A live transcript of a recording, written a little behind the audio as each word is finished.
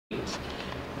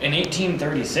In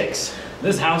 1836,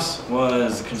 this house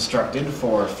was constructed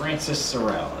for Francis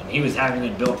Sorrel, and he was having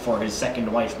it built for his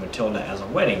second wife, Matilda, as a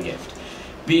wedding gift.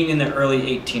 Being in the early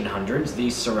 1800s,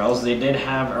 these Sorrels, they did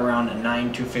have around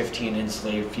 9 to 15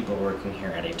 enslaved people working here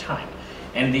at a time.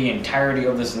 And the entirety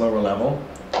of this lower level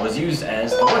was used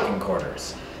as the working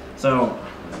quarters. So,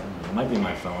 it might be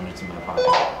my phone, it's in my pocket.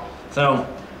 So,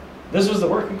 this was the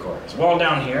working quarters. While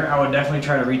down here, I would definitely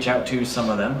try to reach out to some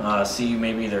of them, see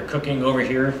maybe they're cooking over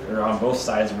here, or on both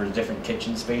sides were different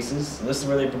kitchen spaces. So this is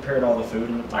where they prepared all the food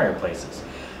in the fireplaces.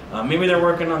 Maybe they're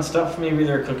working on stuff, maybe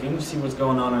they're cooking, see what's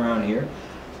going on around here.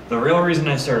 The real reason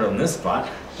I started on this spot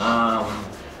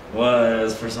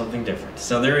was for something different.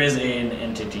 So there is an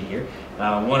entity here,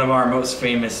 one of our most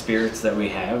famous spirits that we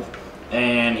have,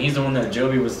 and he's the one that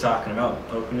Joby was talking about,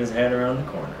 poking his head around the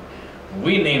corner.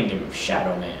 We named him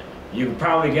Shadow Man. You can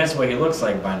probably guess what he looks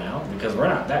like by now, because we're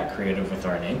not that creative with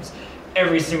our names.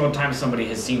 Every single time somebody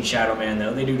has seen Shadow Man,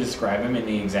 though, they do describe him in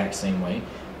the exact same way,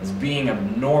 as being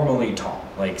abnormally tall,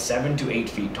 like 7 to 8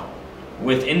 feet tall,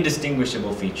 with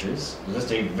indistinguishable features,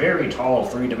 just a very tall,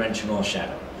 three-dimensional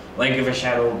shadow, like if a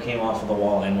shadow came off of the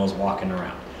wall and was walking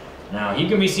around. Now, he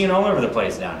can be seen all over the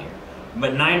place down here,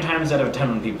 but 9 times out of 10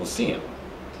 when people see him,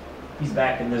 he's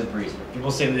back in this breezeway.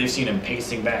 People say that they've seen him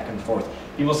pacing back and forth.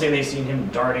 People say they've seen him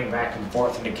darting back and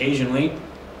forth, and occasionally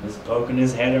just poking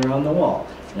his head around the wall.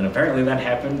 And apparently that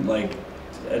happened like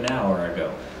an hour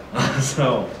ago.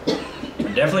 So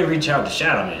definitely reach out to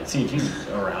Shadow Man, see if he's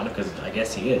around, because I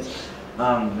guess he is.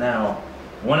 Now,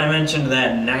 when I mentioned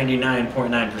that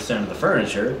 99.9% of the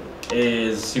furniture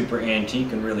is super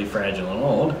antique and really fragile and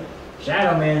old,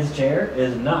 Shadow Man's chair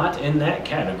is not in that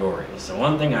category. So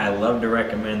one thing I love to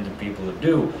recommend to people to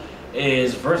do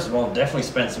is, first of all, definitely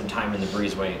spend some time in the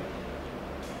breezeway.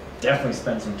 Definitely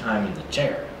spend some time in the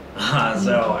chair.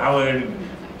 So I would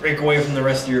break away from the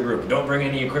rest of your group. Don't bring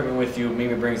any equipment with you.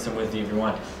 Maybe bring some with you if you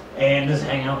want. And just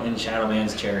hang out in Shadow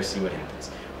Man's chair, see what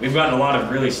happens. We've gotten a lot of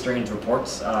really strange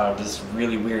reports, just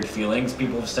really weird feelings.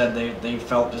 People have said they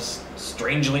felt just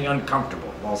strangely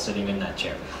uncomfortable while sitting in that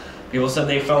chair. People said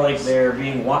they felt like they're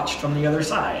being watched from the other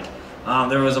side.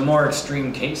 There was a more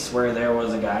extreme case where there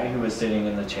was a guy who was sitting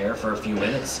in the chair for a few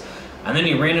minutes, and then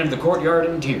he ran into the courtyard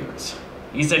in tears.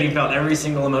 He said he felt every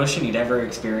single emotion he'd ever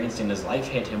experienced in his life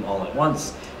hit him all at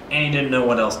once, and he didn't know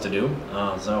what else to do.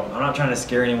 So I'm not trying to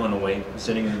scare anyone away from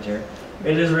sitting in the chair.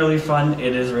 It is really fun,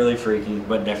 it is really freaky,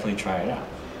 but definitely try it out.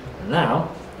 Now,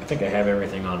 I think I have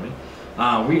everything on me.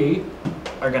 We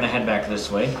are going to head back this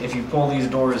way. If you pull these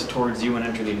doors towards you and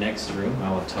enter the next room,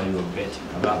 I will tell you a bit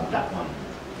about that one.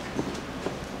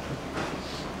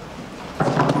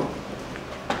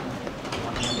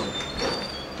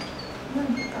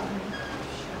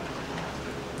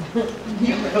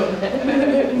 You go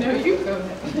ahead. No, you go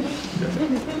ahead.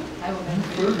 I will then be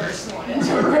the first one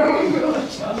into a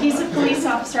room. He's a police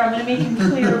officer. I'm going to make him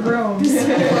clear rooms. There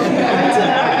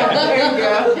you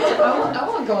go. I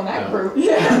want to go in that group.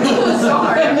 Yeah.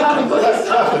 Sorry, I'm not a police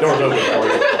officer. The door's open for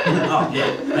you. Oh,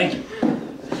 yeah, thank you.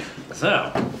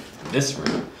 So, this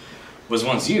room was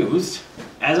once used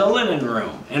as a linen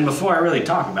room. And before I really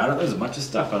talk about it, there's a bunch of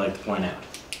stuff I'd like to point out.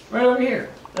 Right over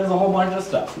here, there's a whole bunch of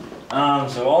stuff.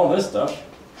 So all this stuff,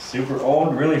 super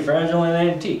old, really fragile and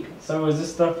antique. So is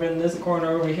this stuff in this corner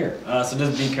over here. So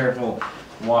just be careful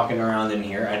walking around in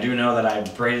here. I do know that I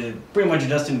pretty much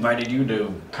just invited you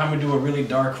to come into a really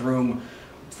dark room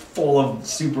full of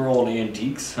super old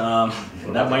antiques.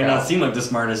 That might not seem like the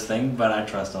smartest thing, but I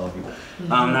trust all of you.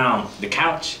 Now, the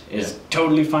couch is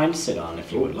totally fine to sit on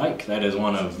if you would like. That is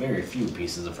one of very few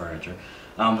pieces of furniture.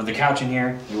 But the couch in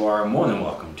here, you are more than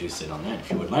welcome to sit on that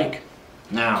if you would like.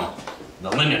 Now, the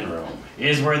linen room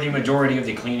is where the majority of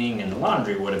the cleaning and the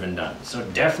laundry would have been done. So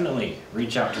definitely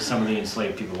reach out to some of the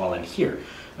enslaved people while in here.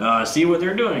 See what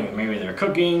they're doing. Maybe they're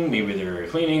cooking, maybe they're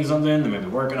cleaning something, they may be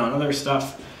working on other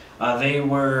stuff. They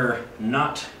were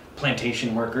not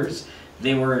plantation workers.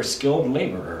 They were skilled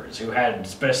laborers who had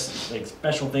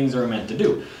special things they were meant to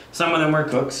do. Some of them were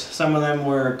cooks, some of them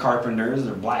were carpenters,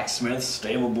 or blacksmiths,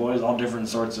 stable boys, all different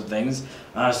sorts of things.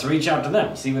 So reach out to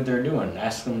them, see what they're doing,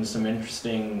 ask them some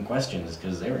interesting questions,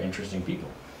 because they were interesting people.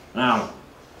 Now,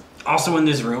 also in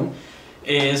this room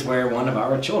is where one of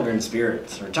our children's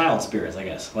spirits, or child spirits, I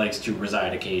guess, likes to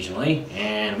reside occasionally,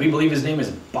 and we believe his name is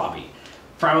Bobby.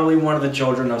 Probably one of the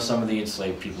children of some of the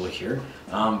enslaved people here.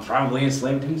 Probably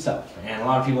enslaved himself. And a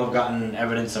lot of people have gotten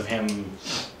evidence of him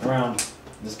around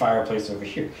this fireplace over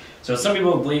here. So some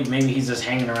people believe maybe he's just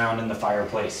hanging around in the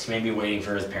fireplace, maybe waiting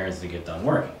for his parents to get done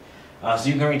working. So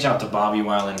you can reach out to Bobby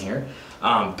while in here.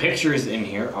 Pictures in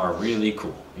here are really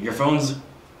cool. Your phones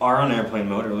are on airplane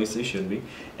mode, or at least they should be.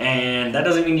 And that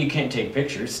doesn't mean you can't take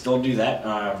pictures. Still do that.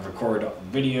 Record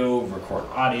video, record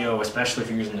audio, especially if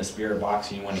you're using the spirit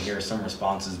box and you want to hear some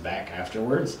responses back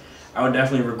afterwards. I would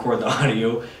definitely record the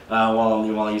audio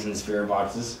while using the spirit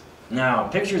boxes. Now,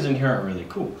 pictures in here are really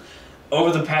cool.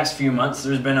 Over the past few months,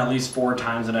 there's been at least 4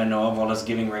 times that I know of while just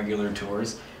giving regular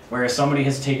tours where somebody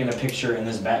has taken a picture in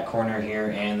this back corner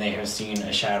here and they have seen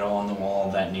a shadow on the wall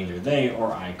that neither they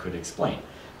or I could explain.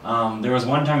 There was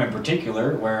one time in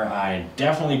particular where I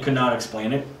definitely could not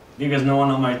explain it because no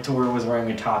one on my tour was wearing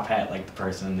a top hat like the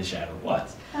person in the shadow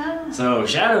was. So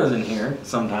shadows in here,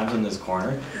 sometimes in this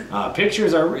corner.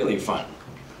 Pictures are really fun.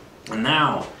 And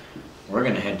now, we're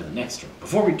going to head to the next room.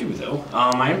 Before we do though,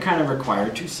 I am kind of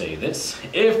required to say this.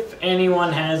 If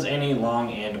anyone has any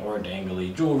long and or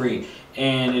dangly jewelry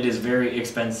and it is very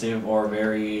expensive or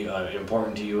very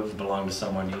important to you if it belonged to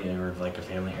somebody or like a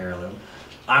family heirloom,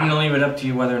 I'm going to leave it up to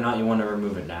you whether or not you want to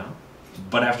remove it now.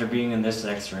 But after being in this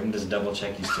next room, just double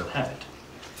check you still have it.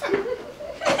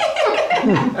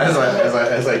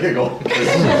 as I giggle.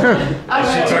 I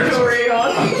have jewelry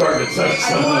on. I'm starting to touch I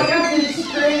something. got these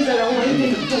strings that I want to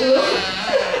be blue.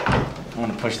 I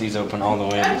want to push these open all the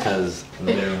way because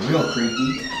they're real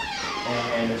creepy.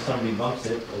 And if somebody bumps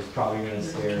it, it's probably going to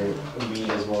scare me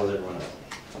as well as everyone else.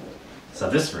 So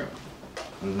this room.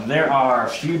 There are a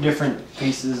few different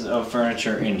pieces of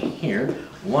furniture in here.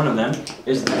 One of them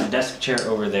is the desk chair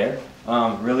over there.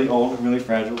 Really old, really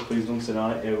fragile. Please don't sit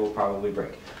on it. It will probably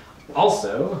break.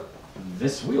 Also,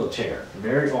 this wheelchair.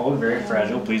 Very old, very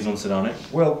fragile. Please don't sit on it.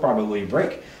 Will probably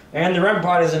break. And the REM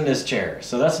pod is in this chair,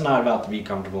 so that's not about to be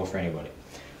comfortable for anybody.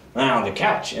 Now, the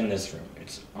couch in this room.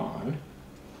 It's on.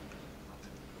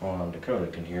 Hold on, Dakota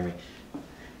can hear me.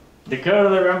 Dakota,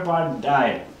 the REM pod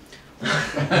died.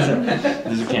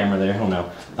 There's a camera there, he'll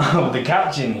know. The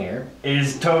couch in here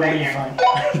is totally fine.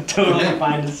 Totally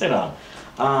fine to sit on.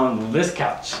 This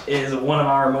couch is one of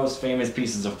our most famous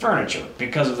pieces of furniture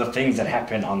because of the things that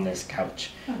happen on this couch.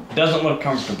 It doesn't look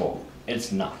comfortable.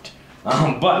 It's not.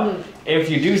 But if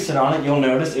you do sit on it, you'll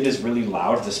notice it is really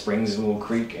loud. The springs will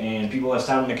creak, and people have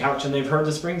sat on the couch and they've heard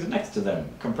the springs next to them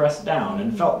compress down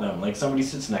and felt them like somebody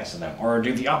sits next to them, or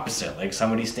do the opposite, like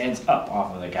somebody stands up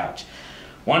off of the couch.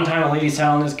 One time a lady sat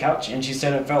on this couch and she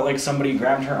said it felt like somebody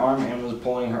grabbed her arm and was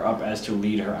pulling her up as to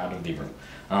lead her out of the room.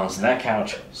 So that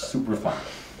couch, super fun.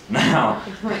 Now,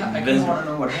 I just want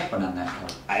to know what happened on that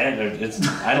couch. I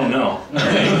don't know.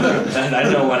 I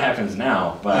know what happens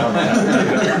now, but I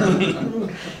don't know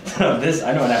how to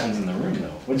I know what happens in the room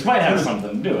though, which might have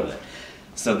something to do with it.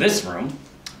 So this room,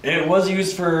 it was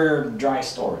used for dry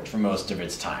storage for most of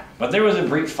its time. But there was a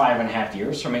brief 5.5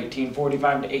 years from 1845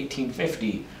 to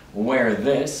 1850 where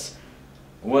this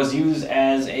was used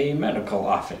as a medical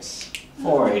office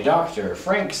for a doctor,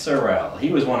 Frank Sorrel. He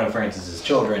was one of Francis's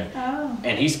children,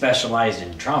 and he specialized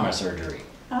in trauma surgery.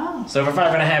 So for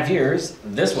 5.5 years,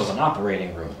 this was an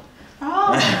operating room.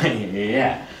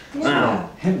 Yeah. Now,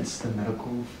 Hence the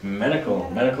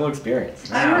medical experience.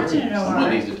 Someone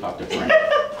needs to talk to Frank.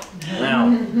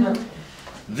 Now,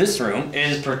 this room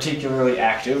is particularly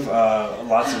active.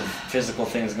 Lots of physical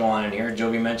things go on in here.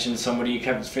 Joby mentioned somebody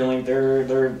kept feeling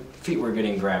their feet were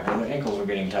getting grabbed or their ankles were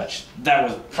getting touched. That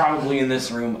was probably in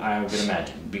this room, I would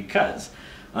imagine, because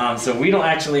so we don't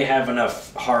actually have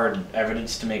enough hard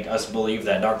evidence to make us believe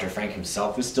that Dr. Frank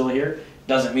himself is still here.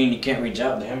 Doesn't mean you can't reach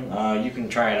out to him. You can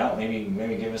try it out.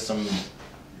 Maybe give us some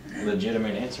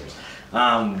legitimate answers.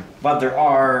 But there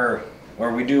are,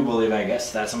 or we do believe, I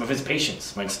guess, that some of his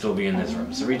patients might still be in this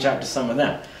room. So reach out to some of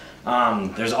them.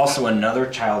 There's also another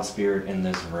child spirit in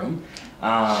this room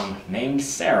named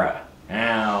Sarah.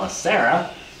 Now, Sarah,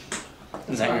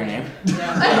 is that your name?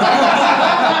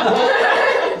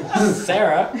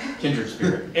 Sarah, Kindred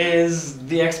spirit, is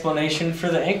the explanation for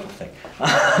the ankle thing.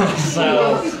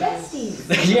 So,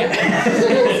 yeah.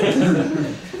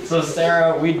 So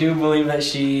Sarah, we do believe that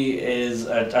she is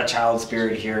a child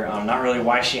spirit here. Not really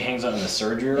why she hangs out in the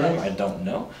surgery room, I don't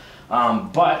know.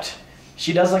 But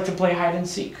she does like to play hide and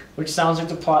seek, which sounds like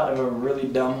the plot of a really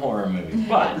dumb horror movie,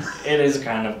 but it is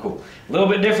kind of cool. A little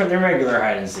bit different than regular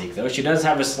hide and seek, though. She does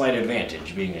have a slight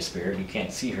advantage being a spirit. You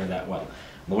can't see her that well.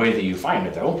 The way that you find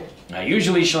her, though,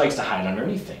 usually she likes to hide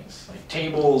underneath things, like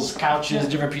tables, couches,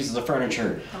 different pieces of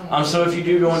furniture. So if you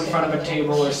do go in front of a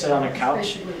table or sit on a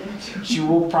couch, she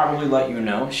will probably let you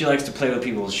know. She likes to play with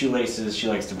people's shoelaces. She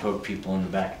likes to poke people in the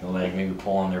back of the leg, maybe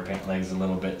pull on their pant legs a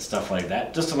little bit, stuff like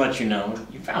that, just to let you know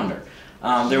you found her.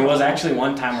 There was actually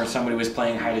one time where somebody was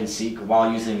playing hide and seek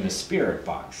while using the spirit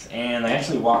box, and they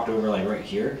actually walked over like right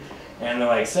here, and they're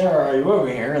like, "Sarah, are you over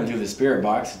here?" And through the spirit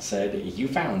box it said, "You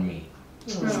found me."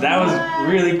 So that was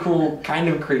really cool, kind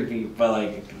of creepy, but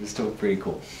like it was still pretty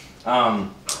cool.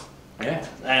 Yeah,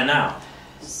 and now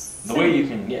the way you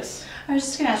can, yes. I was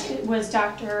just gonna ask, was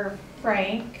Dr.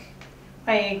 Frank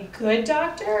a good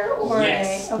doctor or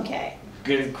Yes. okay?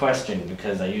 Good question,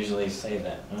 because I usually say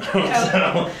that.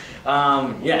 So,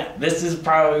 yeah, this is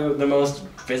probably the most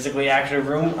physically active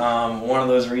room. One of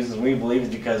those reasons we believe is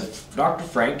because Dr.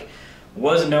 Frank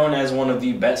was known as one of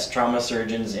the best trauma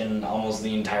surgeons in almost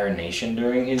the entire nation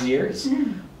during his years,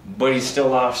 but he still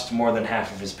lost more than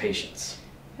half of his patients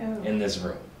in this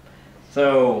room.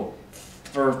 So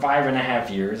for 5.5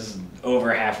 years,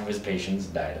 over half of his patients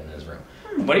died in this room.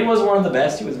 But he was one of the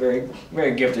best. He was a very,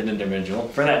 very gifted individual.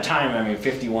 For that time, I mean,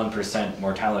 51%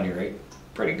 mortality rate,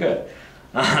 pretty good.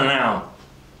 Now,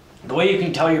 the way you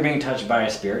can tell you're being touched by a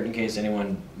spirit, in case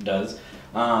anyone does,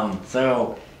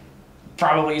 so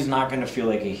probably is not going to feel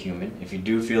like a human. If you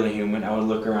do feel a human, I would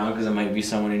look around because it might be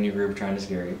someone in your group trying to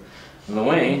scare you. The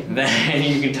way then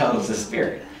you can tell it's a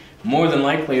spirit. More than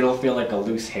likely, it'll feel like a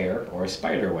loose hair or a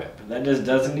spider web. That just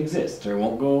doesn't exist, or it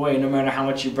won't go away no matter how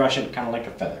much you brush it, kind of like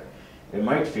a feather. It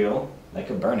might feel like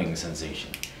a burning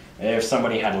sensation. If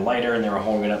somebody had a lighter and they were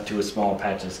holding it up to a small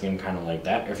patch of skin, kind of like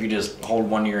that, or if you just hold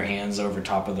one of your hands over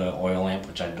top of the oil lamp,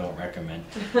 which I don't recommend.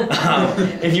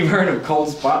 If you've heard of cold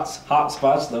spots, hot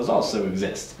spots, those also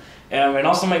exist. It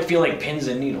also might feel like pins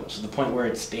and needles, to the point where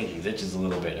it stings, itches a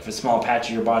little bit. If a small patch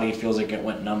of your body feels like it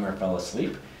went numb or fell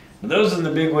asleep, those are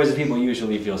the big ways that people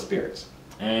usually feel spirits.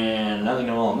 And nothing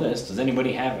of all this, does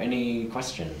anybody have any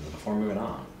questions before moving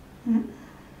on?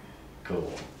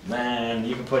 Cool. Then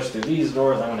you can push through these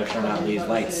doors. I'm going to turn out these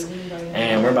lights.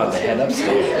 And we're about to head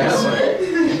upstairs.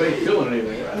 Anybody feeling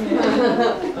anything?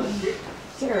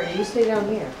 Sarah, you stay down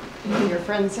here. Your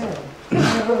friend Sarah.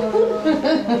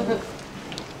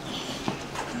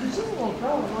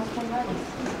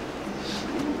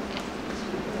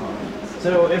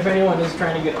 So if anyone is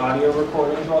trying to get audio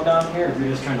recordings while down here, if you're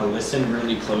just trying to listen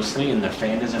really closely and the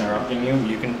fan is interrupting you,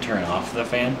 you can turn off the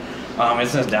fan. It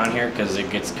says down here because it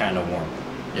gets kind of warm.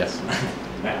 Yes.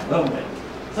 Yeah, a little bit.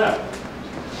 So,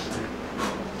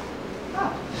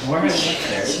 we're heading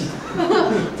upstairs.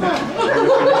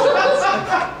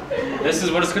 This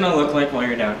is what it's going to look like while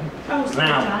you're down here. Oh, so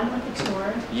Now, we're done with the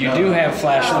tour? You do have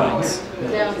flashlights.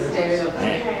 Downstairs.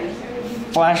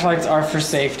 Flashlights are for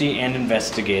safety and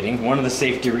investigating. One of the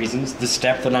safety reasons, the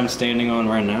step that I'm standing on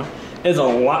right now, is a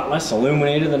lot less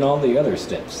illuminated than all the other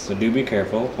steps. So do be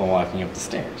careful while walking up the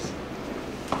stairs.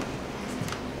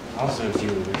 Also, if you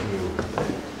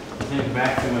think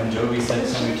back to when Joby said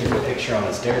somebody took a picture on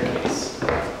the staircase,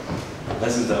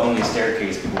 this is the only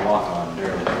staircase people walk on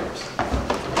during the tours.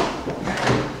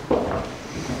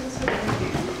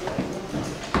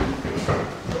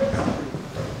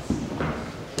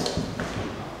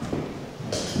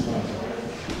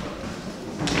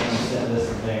 Set this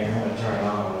there, I'm going to turn it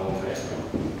on a little bit.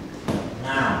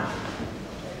 Now,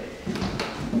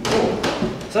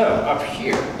 so up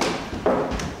here,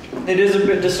 it is a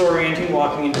bit disorienting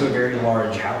walking into a very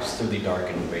large house through the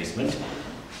darkened basement.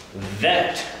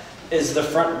 That is the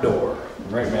front door,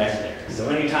 right back there. So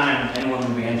anytime anyone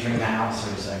would be entering the house,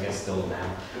 or I guess still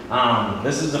now,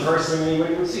 this is the first thing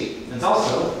anybody would see. It's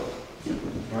also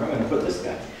where I'm going to put this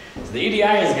guy. So the EDI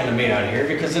is going to be out here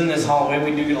because in this hallway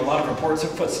we do get a lot of reports of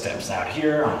footsteps out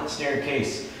here on the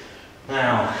staircase.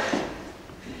 Now,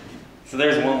 so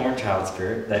there's one more child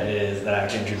spirit that I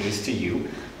can introduce to you.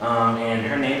 And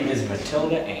her name is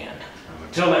Matilda Ann.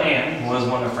 Matilda Ann was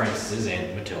one of Francis's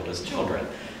and Matilda's children.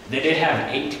 They did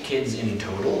have 8 kids in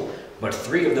total, but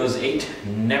 3 of those 8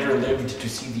 never lived to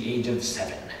see the age of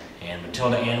 7. And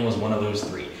Matilda Ann was one of those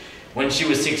 3. When she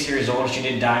was 6 years old, she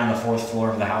did die on the 4th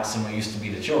floor of the house in what used to be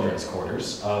the children's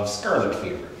quarters of scarlet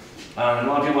fever. And a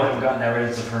lot of people have gotten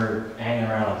evidence of her hanging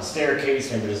around on the staircase,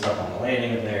 maybe just up on the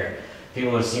landing up there.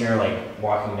 People have seen her like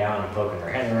walking down and poking her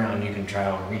head around. You can try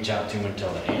to reach out to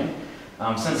Matilda Ann.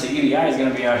 Since the EDI is going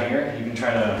to be out here, you can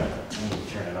try to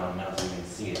turn it on now so you can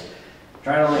see it.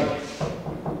 Try to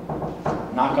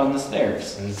like knock on the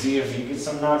stairs and see if you get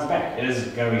some nods back. It is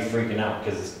going to be freaking out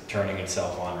because it's turning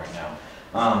itself on right now.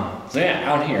 So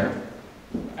yeah, out here,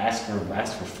 ask for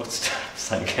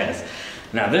footsteps, I guess.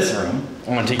 Now this room,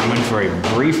 I want to take you in for a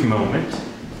brief moment.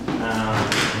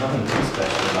 Nothing too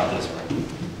special about this room.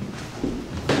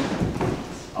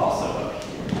 Also up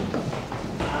here,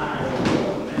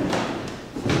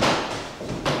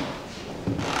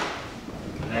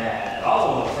 that all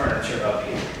of the furniture up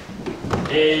here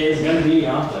is going to be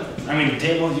off limits. I mean,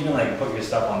 tables, you can like put your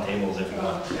stuff on tables if you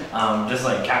want. Just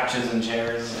like couches and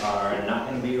chairs are not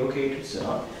going to be okay to sit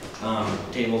on.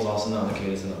 Table's also not the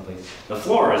case in that place. The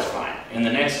floor is fine. In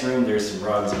the next room, there's some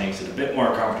rugs that makes it a bit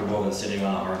more comfortable than sitting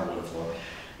on a hardwood floor.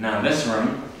 Now, this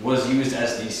room was used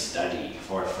as the study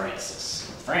for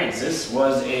Francis. Francis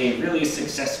was a really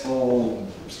successful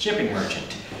shipping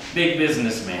merchant, big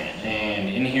businessman, and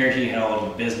in here he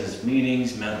held business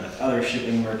meetings, met with other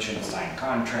shipping merchants, signed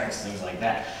contracts, things like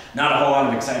that. Not a whole lot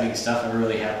of exciting stuff ever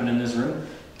really happened in this room.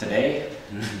 Today,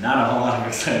 not a whole lot of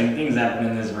exciting things happen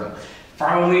in this room.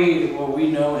 Probably what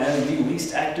we know as the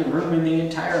least active room in the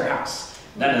entire house.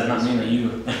 That does not mean that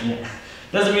you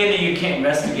doesn't mean that you can't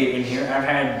investigate in here. I've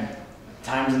had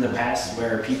times in the past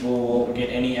where people won't get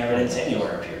any evidence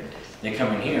anywhere up here. They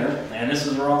come in here, and this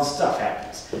is where all the stuff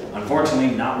happens.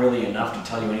 Unfortunately, not really enough to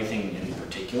tell you anything in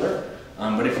particular.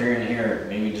 But if you're in here,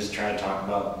 maybe just try to talk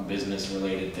about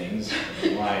business-related things.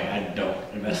 Why I don't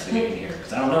investigate in here,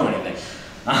 because I don't know anything.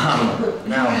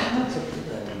 Now,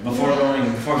 before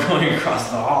going across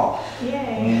the hall,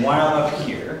 while up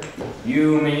here,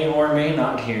 you may or may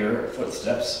not hear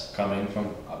footsteps coming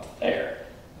from up there.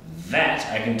 That,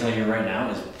 I can tell you right now,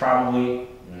 is probably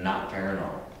not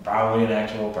paranormal. Probably an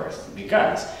actual person.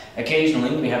 Because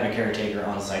occasionally we have a caretaker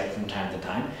on site from time to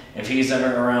time. If he's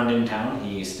ever around in town,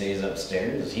 he stays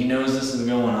upstairs. He knows this is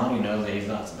going on. He knows that he's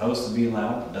not supposed to be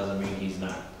loud. It doesn't mean he's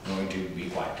not going to be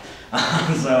quiet.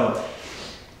 So,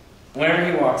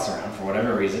 whenever he walks around, for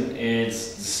whatever reason, it's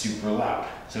super loud.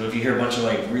 So if you hear a bunch of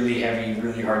like really heavy,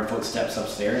 really hard footsteps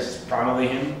upstairs, it's probably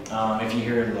him. If you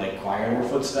hear like quieter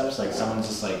footsteps, like someone's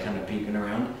just like kind of peeking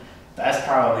around, that's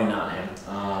probably not him.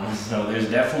 So there's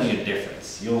definitely a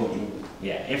difference.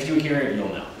 Yeah, if you hear it, you'll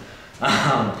know.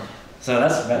 So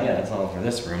that's all for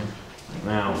this room.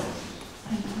 Now,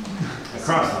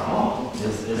 across the hall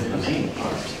is the main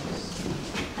part.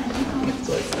 It's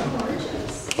so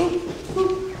gorgeous.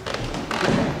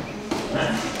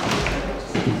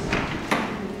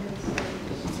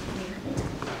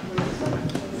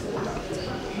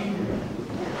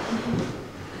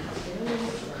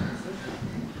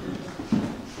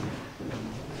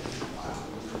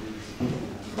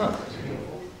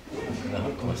 The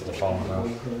hook must have fallen off.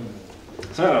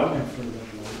 So,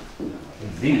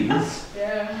 these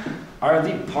are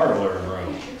the parlor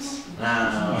rooms.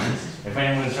 Now, if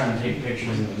anyone's trying to take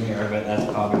pictures in the mirror, I bet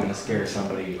that's probably going to scare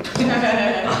somebody.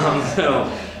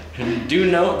 So,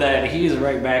 do note that he's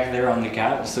right back there on the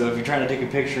couch. So if you're trying to take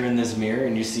a picture in this mirror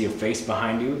and you see a face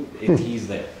behind you, he's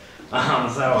there.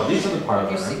 So these are the parlor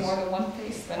rooms. If you see more than one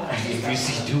face, then if you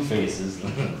see two faces,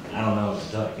 I don't know what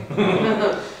to tell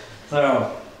you.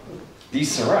 So,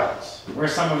 these Sorrels were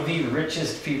some of the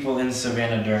richest people in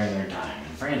Savannah during their time.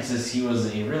 Francis, he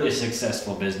was a really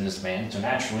successful businessman, so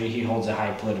naturally he holds a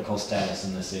high political status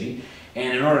in the city.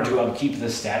 And in order to upkeep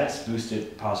this status, boost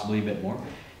it possibly a bit more,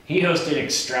 he hosted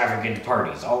extravagant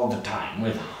parties all the time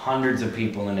with hundreds of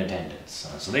people in attendance.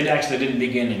 So they actually didn't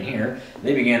begin in here,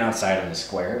 they began outside in the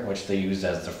square, which they used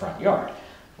as the front yard.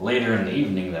 Later in the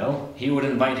evening, though, he would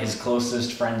invite his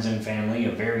closest friends and family,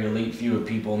 a very elite few of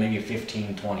people, maybe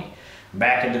 15, 20,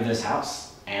 back into this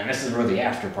house, and this is where the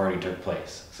after party took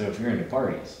place. So if you're into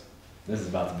parties, this is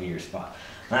about to be your spot.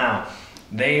 Now,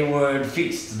 they would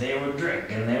feast, they would drink,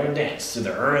 and they would dance to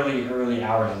the early, early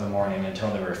hours of the morning until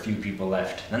there were a few people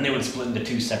left. Then they would split into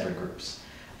two separate groups.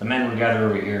 The men would gather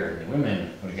over here, and the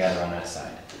women would gather on that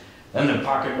side. Then the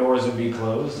pocket doors would be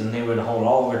closed, and they would hold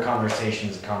all of their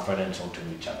conversations confidential to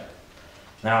each other.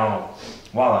 Now,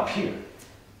 while up here,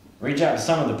 reach out to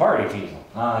some of the party people,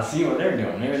 see what they're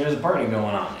doing. Maybe there's a party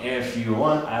going on. If you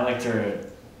want, I like to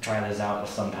try this out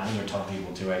sometimes, or tell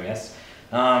people to, I guess.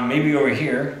 Maybe over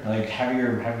here, like have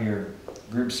your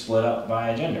group split up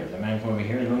by gender. The men come over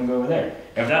here, the women go over there.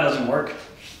 If that doesn't work,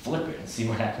 flip it and see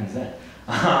what happens then.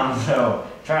 So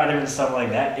try different stuff like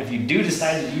that. If you do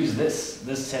decide to use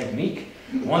this technique,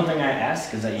 one thing I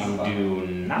ask is that you do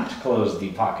not close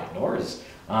the pocket doors.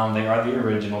 They are the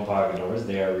original pocket doors.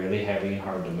 They are really heavy and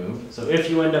hard to move. So if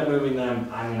you end up moving them,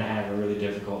 I'm going to have a really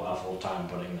difficult, awful time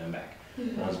putting them back.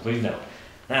 So please don't.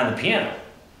 Now the piano.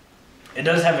 It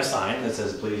does have a sign that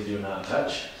says, please do not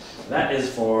touch. That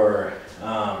is for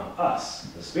us,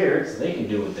 the spirits. They can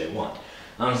do what they want.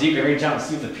 So you can reach out and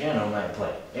see if the piano might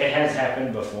play. It has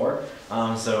happened before,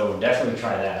 so definitely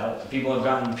try that out. People have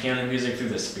gotten piano music through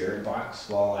the spirit box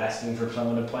while asking for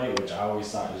someone to play, which I always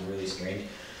thought was really strange.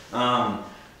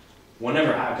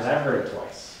 Because I've heard it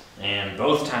twice, and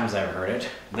both times I've heard it,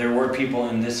 there were people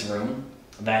in this room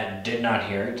that did not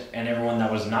hear it, and everyone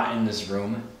that was not in this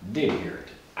room did hear it.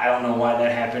 I don't know why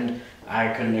that happened. I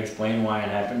couldn't explain why it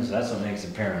happened, so that's what makes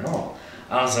it paranormal.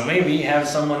 So maybe have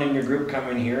someone in your group come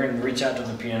in here and reach out to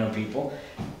the piano people.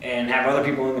 and have other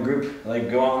people in the group like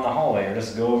go out in the hallway or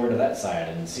just go over to that side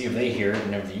and see if they hear it,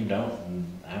 and if you don't,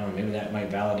 I don't know, maybe that might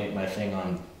validate my thing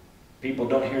on people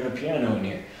don't hear the piano in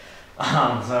here.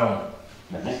 So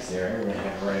the next area we're gonna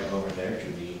have right over there to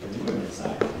the women's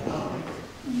side. I'm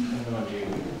going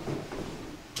to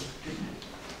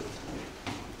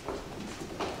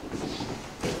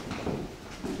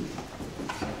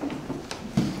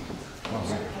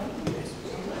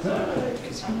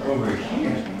over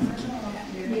here.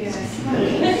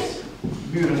 This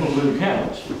beautiful blue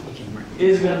couch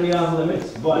is going to be off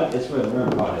limits, but it's where the room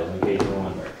pot is, in case you're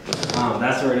wondering.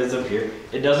 That's where it is up here.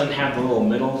 It doesn't have the little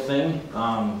middle thing,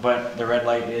 but the red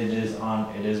light it is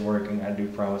on. It is working. I do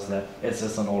promise that. It's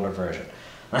just an older version.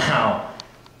 Now,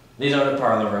 these are the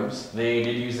parlor rooms. They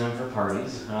did use them for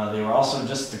parties. They were also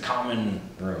just the common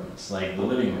rooms, like the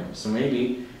living room. So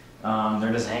maybe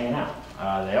they're just hanging out.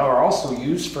 They are also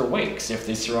used for wakes. If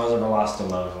the Sorrels ever lost a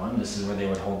loved one, this is where they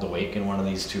would hold the wake in one of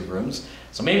these two rooms.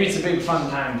 So maybe it's a big fun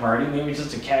time party, maybe it's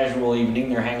just a casual evening,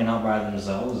 they're hanging out by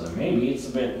themselves, or maybe it's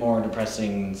a bit more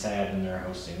depressing and sad and they're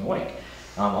hosting a wake.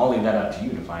 I'll leave that up to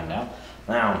you to find out.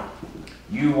 Now,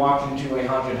 you walked into a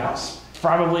haunted house,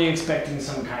 probably expecting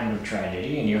some kind of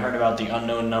tragedy, and you heard about the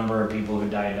unknown number of people who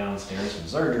died downstairs from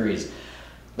surgeries.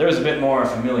 There was a bit more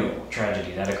familial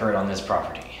tragedy that occurred on this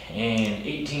property. In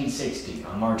 1860,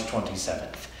 on March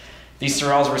 27th, these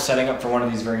Sorrels were setting up for one of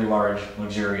these very large,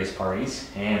 luxurious parties,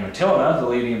 and Matilda, the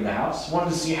lady of the house, wanted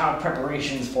to see how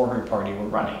preparations for her party were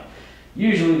running.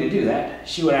 Usually to do that,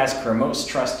 she would ask her most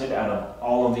trusted out of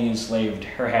all of the enslaved,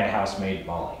 her head housemaid,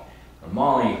 Molly.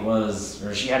 Molly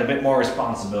she had a bit more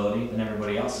responsibility than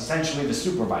everybody else, essentially the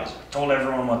supervisor, told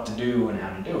everyone what to do and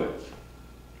how to do it.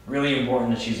 Really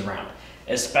important that she's around,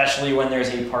 especially when there's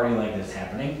a party like this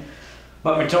happening.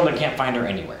 But Matilda can't find her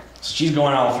anywhere. So she's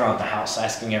going all throughout the house,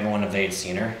 asking everyone if they had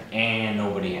seen her, and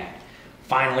nobody had.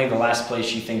 Finally, the last place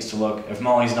she thinks to look, if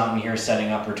Molly's not in here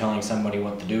setting up or telling somebody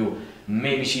what to do,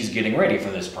 maybe she's getting ready for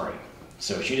this party.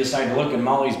 So she decided to look in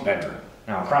Molly's bedroom.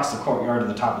 Now, across the courtyard at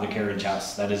the top of the carriage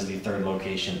house, that is the third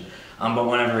location. But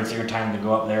whenever it's your time to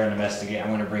go up there and investigate, I'm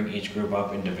going to bring each group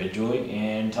up individually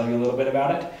and tell you a little bit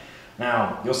about it.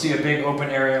 Now, you'll see a big open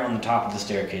area on the top of the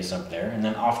staircase up there, and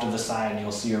then off to the side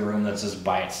you'll see a room that's just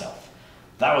by itself.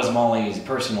 That was Molly's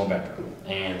personal bedroom,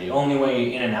 and the only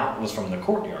way in and out was from the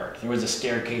courtyard. There was a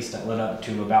staircase that led up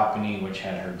to a balcony which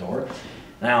had her door.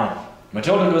 Now,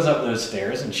 Matilda goes up those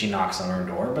stairs and she knocks on her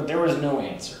door, but there was no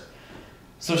answer.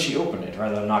 So she opened it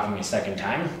rather than knocking a second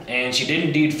time, and she did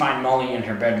indeed find Molly in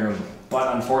her bedroom,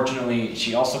 but unfortunately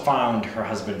she also found her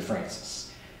husband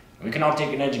Francis. We can all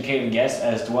take an educated guess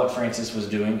as to what Francis was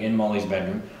doing in Molly's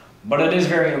bedroom, but it is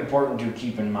very important to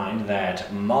keep in mind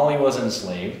that Molly was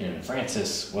enslaved and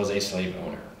Francis was a slave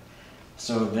owner.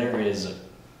 So there is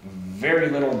very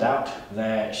little doubt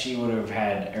that she would have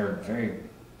had, or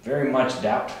very much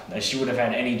doubt that she would have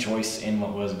had any choice in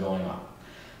what was going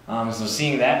on. So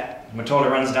seeing that, Matilda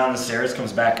runs down the stairs,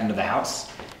 comes back into the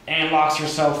house, and locks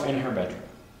herself in her bedroom.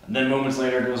 And then moments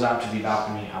later goes out to the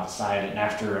balcony outside, and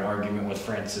after an argument with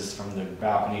Francis from the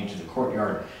balcony to the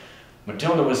courtyard,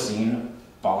 Matilda was seen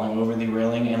falling over the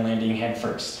railing and landing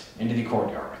headfirst into the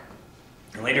courtyard,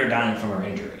 and later dying from her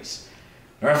injuries.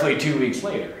 Roughly 2 weeks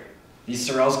later, these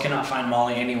Sorrels cannot find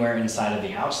Molly anywhere inside of the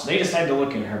house. They decide to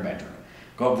look in her bedroom,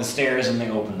 go up the stairs, and they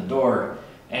open the door.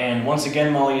 And once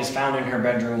again, Molly is found in her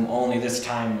bedroom, only this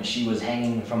time she was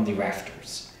hanging from the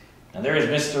rafters. Now, there is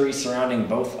mystery surrounding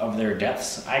both of their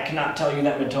deaths. I cannot tell you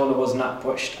that Matilda was not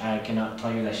pushed. I cannot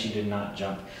tell you that she did not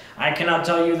jump. I cannot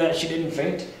tell you that she didn't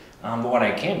faint. But what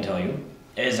I can tell you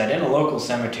is that in a local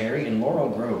cemetery, in Laurel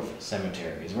Grove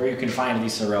Cemetery, is where you can find the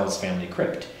Sorrel's family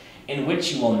crypt, in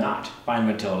which you will not find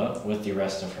Matilda with the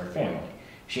rest of her family.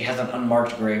 She has an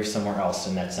unmarked grave somewhere else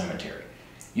in that cemetery.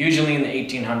 Usually in the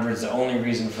 1800s, the only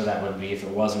reason for that would be if it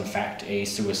was in fact a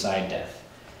suicide death.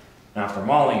 Now for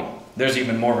Molly, there's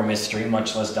even more of a mystery,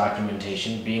 much less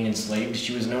documentation. Being enslaved,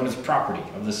 she was known as property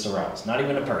of the Sorrels, not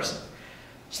even a person.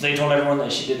 So they told everyone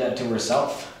that she did that to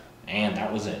herself, and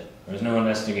that was it. There was no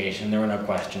investigation, there were no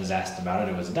questions asked about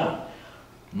it, it was done.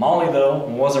 Molly, though,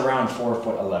 was around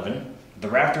 4'11". The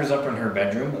rafters up in her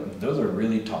bedroom, those are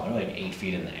really tall, they're like 8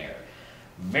 feet in the air.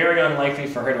 Very unlikely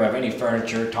for her to have any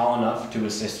furniture tall enough to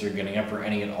assist her getting up, or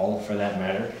any at all for that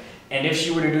matter. And if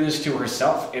she were to do this to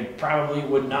herself, it probably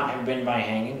would not have been by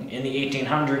hanging. In the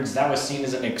 1800s, that was seen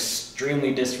as an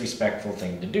extremely disrespectful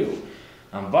thing to do.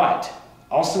 But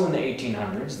also in the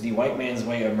 1800s, the white man's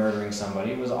way of murdering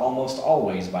somebody was almost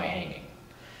always by hanging.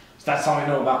 So that's all we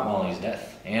know about Molly's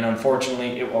death. And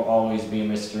unfortunately, it will always be a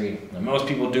mystery. And most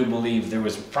people do believe there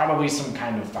was probably some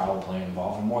kind of foul play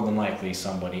involved, more than likely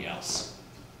somebody else.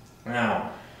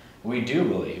 Now, we do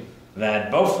believe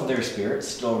that both of their spirits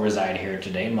still reside here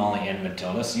today, Molly and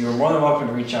Matilda. So you are more than welcome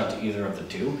to reach out to either of the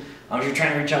two. If you're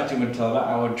trying to reach out to Matilda,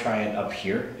 I would try it up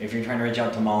here. If you're trying to reach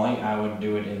out to Molly, I would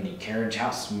do it in the carriage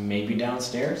house, maybe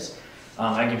downstairs.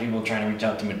 I get people trying to reach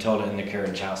out to Matilda in the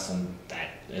carriage house, and that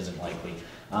isn't likely.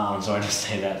 So I just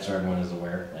say that so everyone is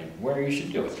aware, like, where you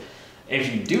should do it.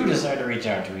 If you do decide to reach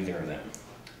out to either of them,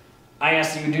 I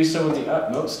ask that you do so with the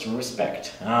utmost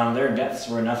respect. Their deaths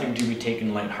were nothing to be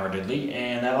taken lightheartedly,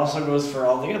 and that also goes for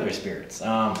all the other spirits.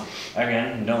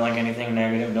 Again, don't like anything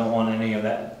negative, don't want any of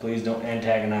that. Please don't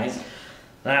antagonize.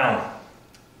 Now,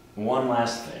 one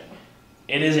last thing.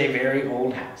 It is a very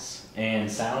old house,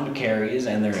 and sound carries,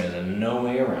 and there is no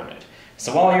way around it.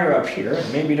 So while you're up here,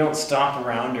 maybe don't stomp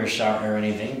around or shout or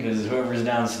anything, because whoever's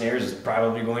downstairs is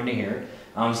probably going to hear.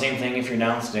 Same thing if you're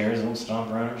downstairs, don't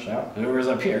stomp around or shout. Whoever's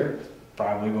up here,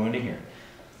 probably going to hear.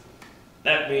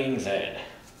 That being said,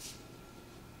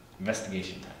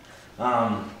 investigation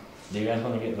time. Do you guys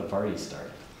want to get the party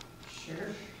started? Sure.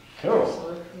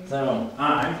 Cool. So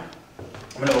I'm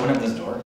going to open up this door.